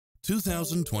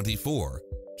2024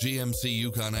 GMC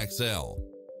Yukon XL.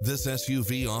 This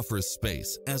SUV offers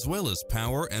space as well as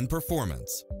power and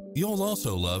performance. You'll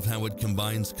also love how it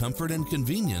combines comfort and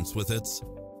convenience with its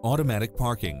automatic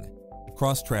parking,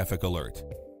 cross-traffic alert,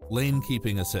 lane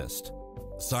keeping assist,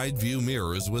 side view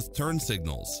mirrors with turn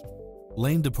signals,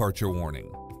 lane departure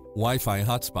warning, Wi-Fi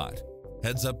hotspot,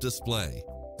 heads-up display,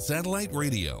 satellite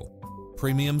radio,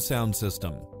 premium sound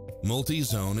system,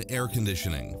 multi-zone air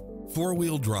conditioning,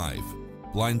 four-wheel drive,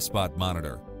 blind spot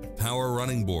monitor, power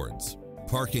running boards,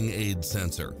 parking aid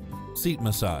sensor, seat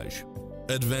massage.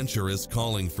 Adventure is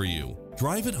calling for you.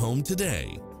 Drive it home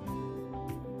today.